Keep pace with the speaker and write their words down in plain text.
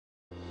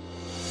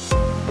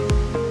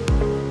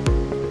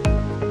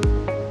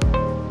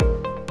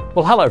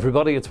Well, hello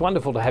everybody. It's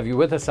wonderful to have you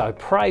with us. I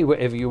pray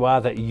wherever you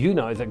are that you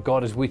know that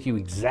God is with you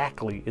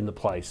exactly in the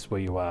place where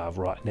you are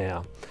right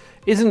now.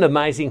 Isn't it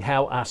amazing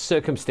how our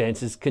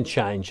circumstances can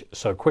change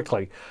so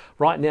quickly?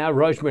 Right now,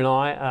 Rosemary and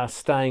I are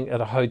staying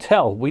at a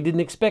hotel. We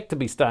didn't expect to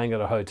be staying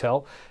at a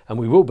hotel, and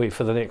we will be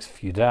for the next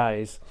few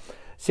days.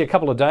 See, a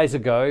couple of days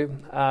ago,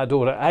 our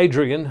daughter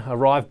Adrian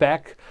arrived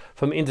back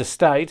from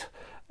interstate,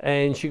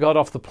 and she got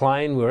off the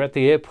plane. We were at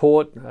the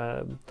airport.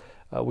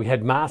 We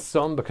had masks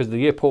on because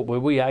the airport where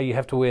we are, you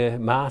have to wear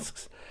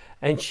masks.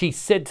 And she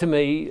said to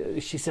me,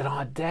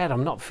 "Oh, Dad,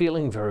 I'm not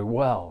feeling very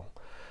well."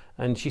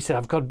 And she said,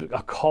 "I've got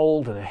a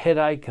cold and a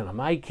headache and I'm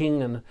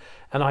aching." And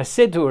I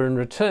said to her in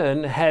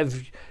return,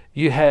 have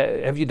you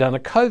done a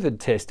COVID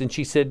test? And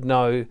she said,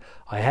 "No,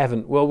 I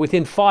haven't." Well,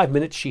 within 5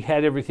 minutes, she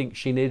had everything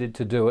she needed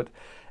to do it.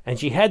 And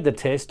she had the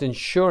test, and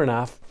sure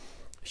enough,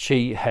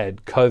 she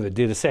had COVID.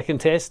 Did a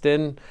second test,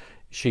 and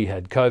she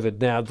had COVID.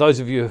 Now,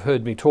 those of you who have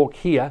heard me talk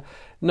here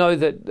know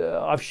that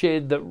I've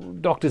shared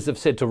that doctors have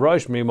said to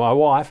Rosemary, my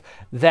wife,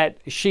 that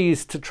she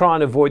is to try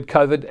and avoid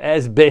COVID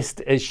as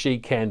best as she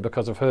can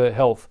because of her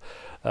health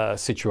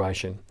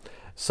situation.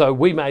 So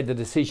we made the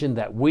decision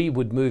that we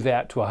would move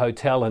out to a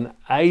hotel and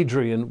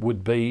Adrian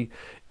would be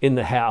in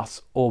the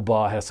house all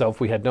by herself.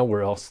 We had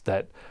nowhere else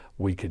that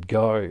we could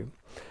go.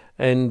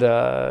 And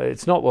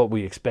it's not what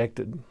we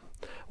expected.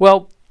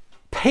 Well,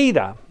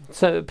 Peter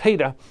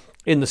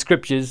in the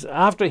scriptures,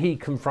 after he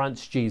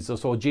confronts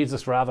Jesus, or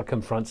Jesus rather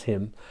confronts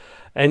him,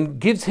 and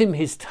gives him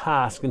his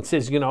task and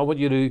says, I want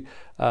you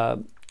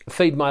to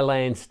feed my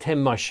lambs,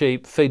 tend my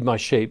sheep, feed my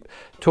sheep,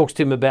 talks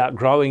to him about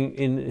growing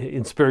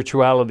in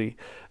spirituality,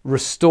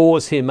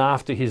 restores him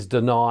after his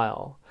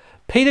denial.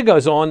 Peter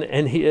goes on,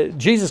 and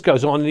Jesus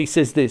goes on, and he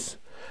says this,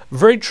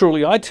 "Very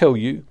truly I tell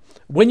you,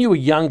 when you were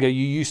younger,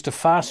 you used to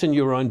fasten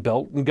your own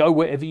belt and go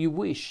wherever you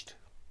wished.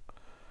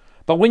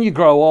 But when you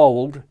grow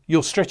old,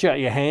 you'll stretch out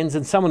your hands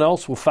and someone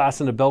else will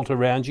fasten a belt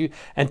around you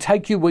and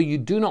take you where you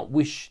do not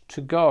wish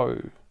to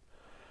go."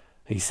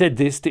 He said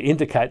this to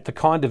indicate the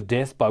kind of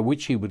death by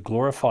which he would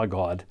glorify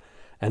God.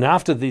 And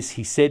after this,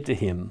 he said to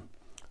him,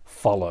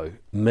 "Follow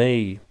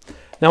me."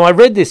 Now, I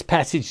read this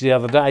passage the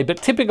other day,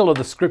 but typical of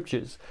the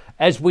scriptures,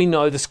 as we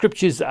know, the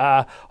scriptures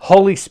are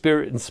Holy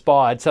Spirit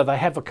inspired, so they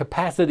have a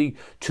capacity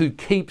to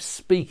keep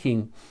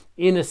speaking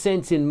in a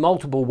sense, in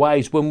multiple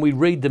ways when we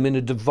read them in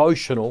a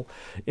devotional,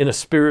 in a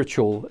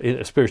spiritual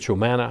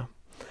manner.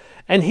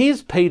 And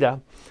here's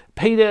Peter.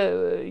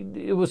 Peter,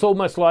 it was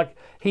almost like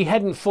he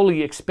hadn't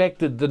fully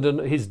expected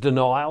his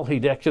denial.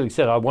 He'd actually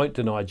said, "I won't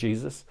deny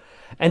Jesus."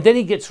 And then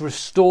he gets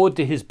restored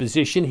to his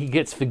position. He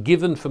gets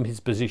forgiven from his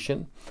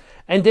position.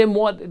 And then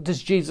what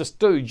does Jesus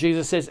do?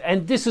 Jesus says,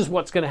 "And this is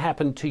what's going to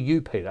happen to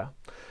you, Peter."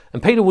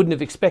 And Peter wouldn't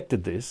have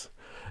expected this.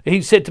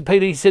 He said to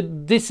Peter,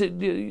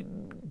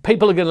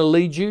 people are going to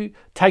lead you,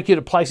 take you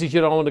to places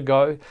you don't want to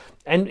go.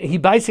 And he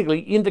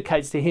basically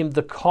indicates to him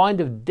the kind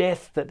of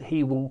death that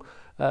he will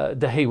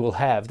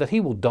have, that he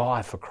will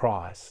die for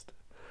Christ.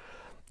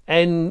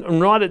 And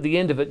right at the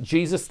end of it,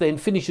 Jesus then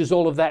finishes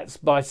all of that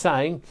by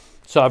saying,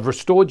 "So I've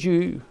restored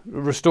you,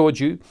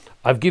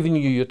 I've given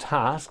you your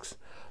tasks.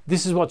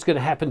 This is what's going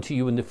to happen to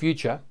you in the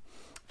future.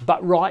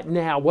 But right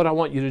now, what I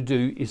want you to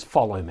do is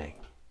follow me.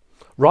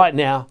 Right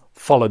now,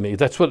 follow me."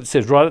 That's what it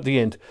says right at the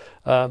end.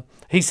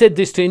 He said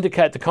this to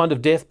indicate the kind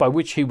of death by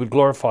which he would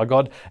glorify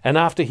God. And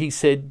after he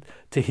said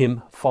to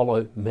him,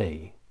 "Follow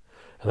me."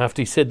 And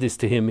after he said this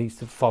to him, he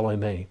said, "Follow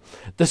me."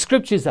 The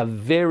scriptures are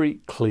very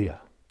clear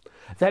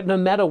that no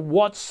matter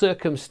what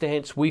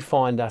circumstance we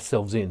find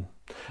ourselves in,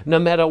 no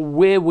matter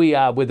where we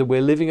are, whether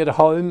we're living at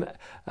home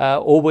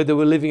or whether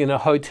we're living in a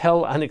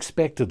hotel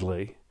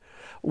unexpectedly,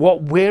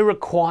 what we're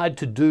required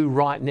to do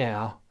right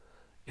now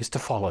is to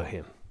follow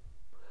him.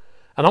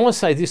 And I want to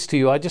say this to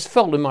you. I just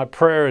felt in my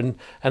prayer and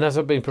as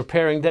I've been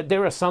preparing that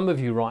there are some of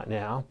you right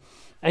now,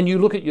 and you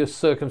look at your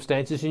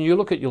circumstances and you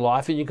look at your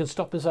life and you can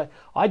stop and say,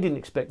 "I didn't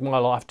expect my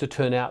life to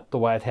turn out the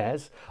way it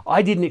has.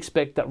 I didn't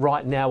expect that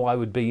right now I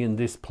would be in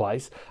this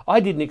place. I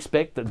didn't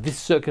expect that this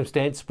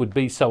circumstance would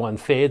be so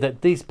unfair,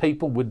 that these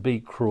people would be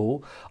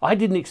cruel. I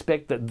didn't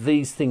expect that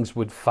these things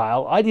would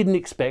fail. I didn't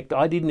expect.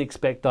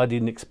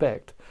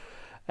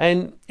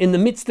 And in the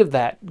midst of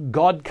that,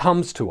 God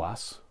comes to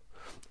us.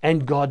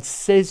 And God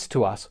says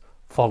to us,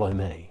 "Follow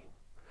me."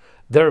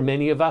 There are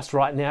many of us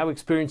right now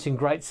experiencing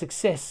great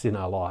success in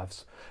our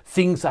lives.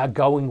 Things are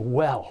going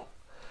well.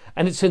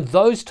 And it's in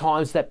those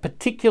times that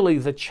particularly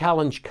the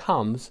challenge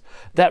comes,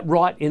 that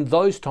right in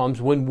those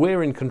times when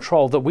we're in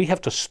control, that we have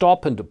to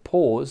stop and to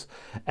pause,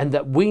 and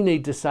that we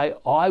need to say,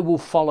 "I will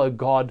follow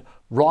God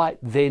right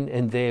then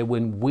and there,"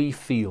 when we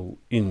feel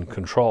in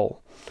control.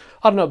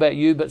 I don't know about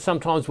you, but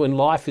sometimes when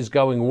life is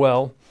going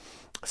well,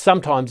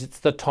 sometimes it's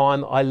the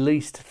time I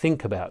least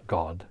think about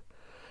God.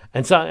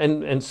 And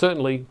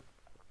certainly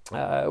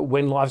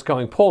when life's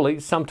going poorly,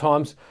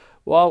 sometimes,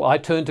 I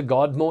turn to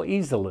God more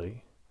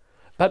easily.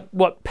 But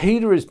what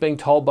Peter is being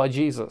told by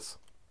Jesus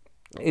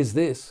is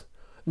this: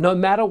 no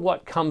matter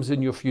what comes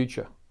in your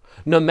future,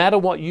 no matter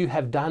what you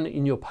have done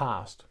in your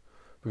past,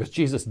 Because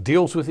Jesus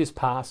deals with his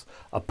past,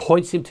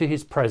 appoints him to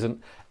his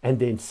present, and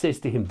then says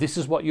to him, this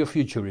is what your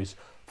future is,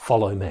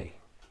 follow me.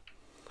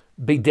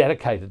 Be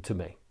dedicated to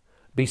me.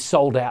 Be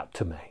sold out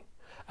to me.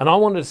 And I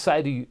wanted to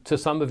say to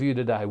some of you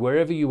today,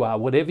 wherever you are,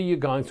 whatever you're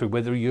going through,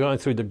 whether you're going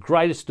through the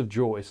greatest of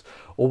joys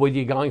or whether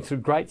you're going through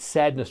great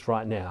sadness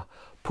right now,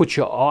 put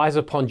your eyes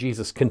upon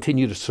Jesus.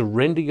 Continue to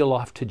surrender your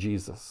life to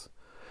Jesus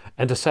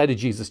and to say to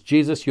Jesus,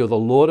 Jesus, you're the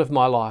Lord of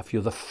my life.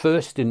 You're the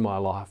first in my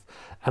life.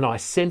 And I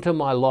center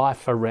my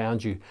life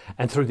around you.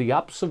 And through the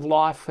ups of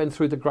life and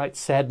through the great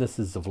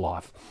sadnesses of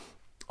life,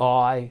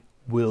 I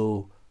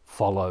will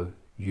follow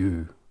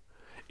you.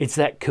 It's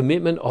that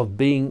commitment of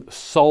being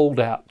sold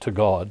out to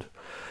God.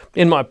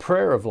 In my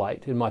prayer of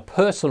late, in my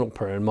personal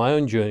prayer, in my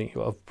own journey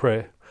of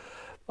prayer,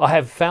 I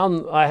have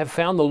found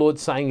the Lord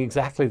saying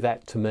exactly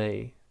that to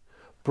me.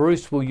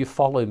 Bruce, will you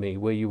follow me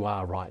where you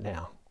are right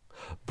now?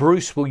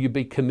 Bruce, will you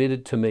be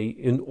committed to me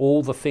in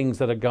all the things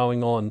that are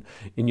going on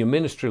in your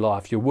ministry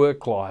life, your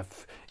work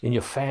life, in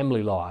your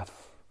family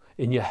life,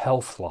 in your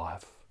health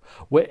life?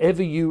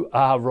 Wherever you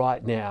are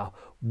right now,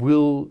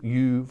 will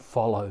you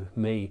follow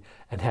me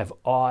and have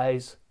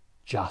eyes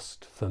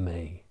just for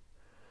me?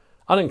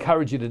 I'd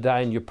encourage you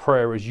today in your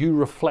prayer as you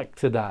reflect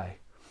today,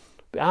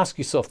 ask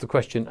yourself the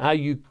question, are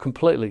you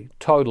completely,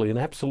 totally and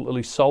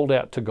absolutely sold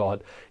out to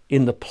God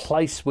in the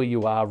place where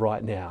you are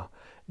right now,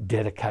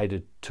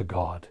 dedicated to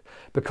God?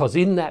 Because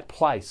in that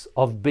place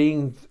of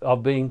being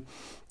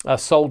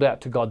sold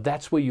out to God,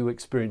 that's where you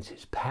experience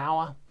his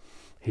power,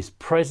 his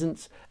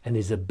presence and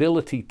his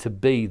ability to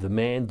be the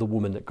man, the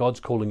woman that God's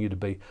calling you to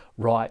be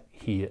right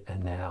here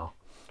and now.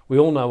 We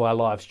all know our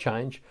lives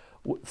change.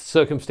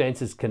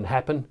 Circumstances can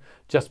happen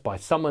just by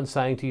someone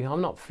saying to you,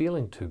 I'm not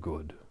feeling too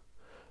good.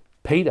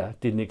 Peter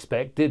didn't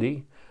expect, did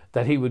he,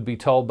 that he would be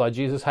told by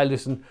Jesus, hey,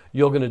 listen,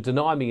 you're going to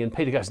deny me. And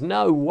Peter goes,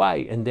 no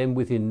way. And then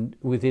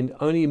within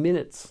only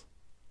minutes,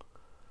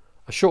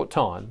 a short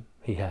time,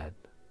 he had.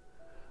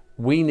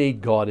 We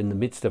need God in the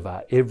midst of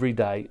our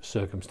everyday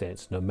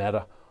circumstance, no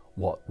matter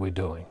what we're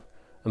doing.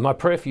 And my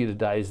prayer for you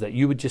today is that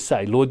you would just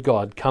say, Lord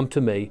God, come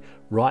to me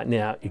right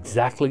now,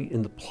 exactly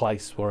in the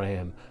place where I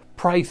am.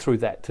 Pray through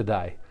that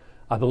today.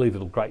 I believe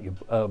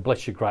it'll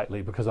bless you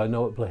greatly, because I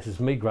know it blesses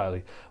me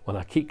greatly when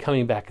I keep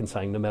coming back and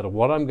saying, no matter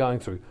what I'm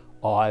going through,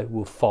 I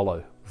will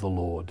follow the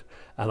Lord,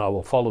 and I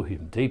will follow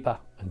him deeper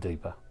and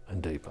deeper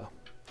and deeper.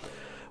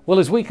 Well,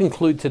 as we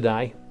conclude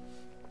today,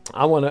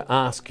 I want to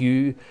ask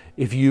you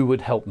if you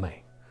would help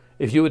me.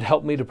 If you would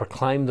help me to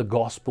proclaim the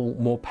gospel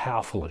more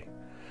powerfully,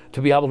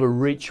 to be able to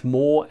reach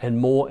more and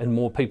more and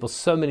more people.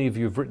 So many of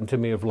you have written to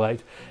me of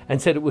late and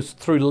said it was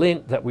through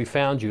Lent that we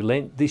found you.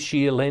 Lent this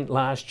year, Lent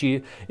last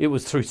year. It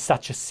was through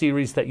such a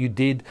series that you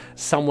did.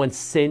 Someone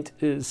sent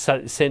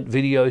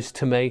videos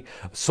to me,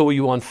 saw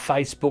you on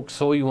Facebook,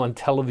 saw you on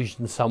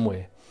television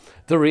somewhere.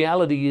 The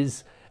reality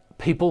is,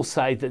 people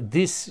say that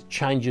this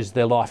changes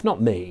their life.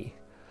 Not me,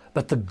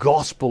 but the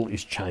gospel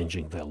is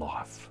changing their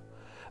life.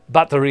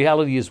 But the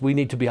reality is we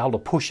need to be able to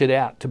push it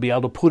out, to be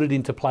able to put it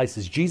into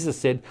places. Jesus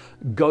said,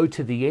 go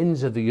to the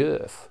ends of the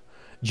earth.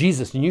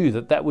 Jesus knew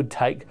that that would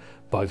take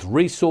both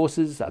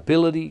resources,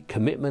 ability,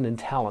 commitment and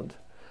talent.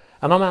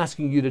 And I'm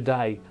asking you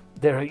today,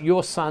 there are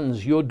your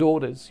sons, your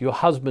daughters, your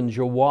husbands,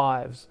 your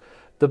wives.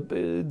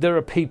 There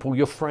are people,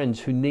 your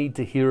friends, who need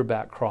to hear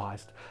about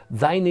Christ.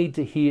 They need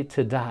to hear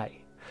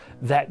today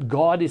that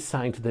God is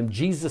saying to them,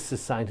 Jesus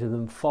is saying to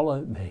them, follow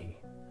me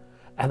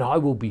and I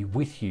will be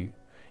with you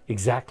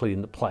exactly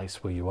in the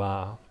place where you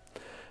are.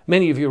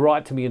 Many of you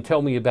write to me and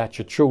tell me about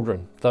your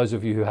children, those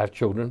of you who have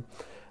children,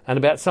 and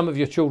about some of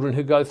your children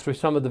who go through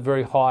some of the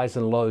very highs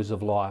and lows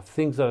of life,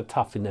 things that are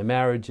tough in their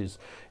marriages,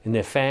 in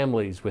their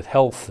families, with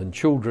health and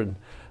children,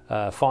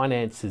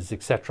 finances,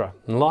 etc.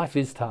 And life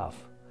is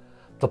tough.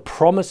 The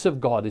promise of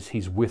God is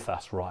he's with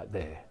us right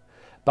there.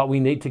 But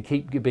we need to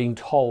keep being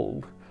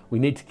told. We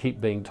need to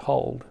keep being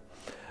told.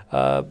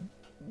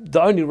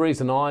 The only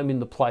reason I'm in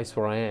the place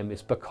where I am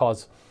is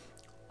because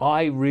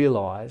I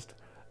realized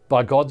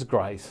by God's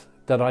grace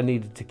that I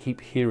needed to keep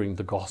hearing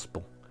the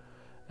gospel.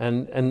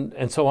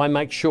 And so I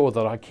make sure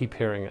that I keep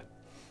hearing it.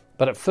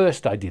 But at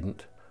first I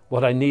didn't.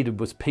 What I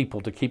needed was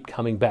people to keep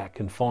coming back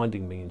and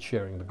finding me and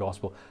sharing the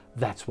gospel.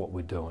 That's what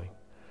we're doing.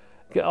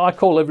 I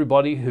call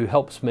everybody who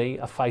helps me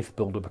a faith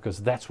builder, because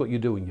that's what you're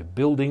doing. You're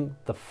building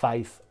the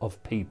faith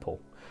of people.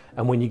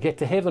 And when you get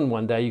to heaven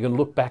one day, you're going to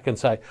look back and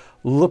say,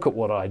 look at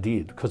what I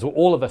did. Because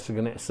all of us are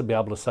going to be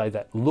able to say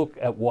that, look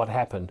at what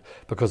happened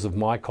because of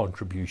my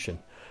contribution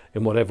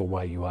in whatever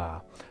way you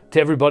are. To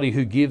everybody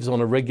who gives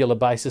on a regular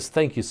basis,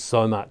 thank you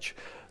so much.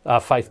 Our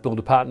Faith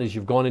Builder partners,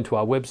 you've gone into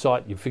our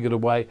website, you've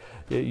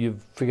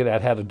figured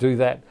out how to do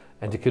that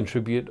and to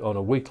contribute on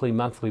a weekly,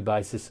 monthly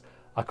basis.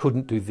 I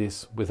couldn't do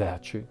this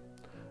without you.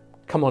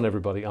 Come on,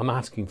 everybody, I'm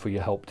asking for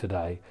your help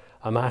today.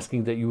 I'm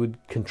asking that you would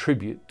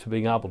contribute to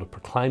being able to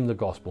proclaim the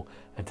gospel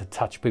and to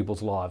touch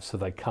people's lives so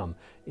they come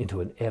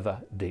into an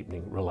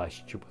ever-deepening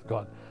relationship with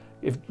God.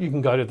 If you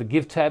can go to the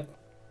Give tab,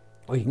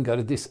 or you can go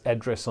to this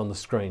address on the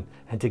screen,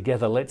 and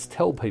together let's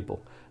tell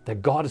people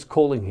that God is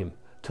calling him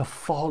to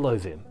follow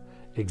them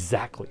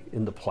exactly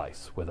in the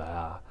place where they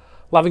are.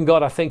 Loving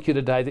God, I thank you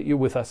today that you're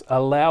with us.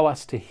 Allow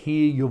us to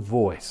hear your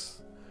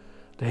voice,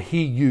 to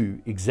hear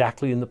you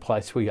exactly in the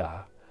place we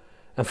are.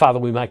 And Father,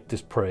 we make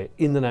this prayer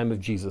in the name of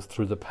Jesus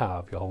through the power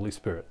of your Holy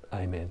Spirit.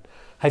 Amen.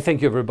 Hey,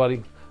 thank you,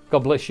 everybody. God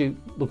bless you.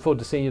 Look forward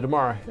to seeing you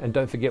tomorrow. And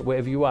don't forget,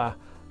 wherever you are,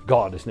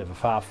 God is never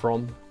far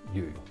from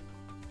you.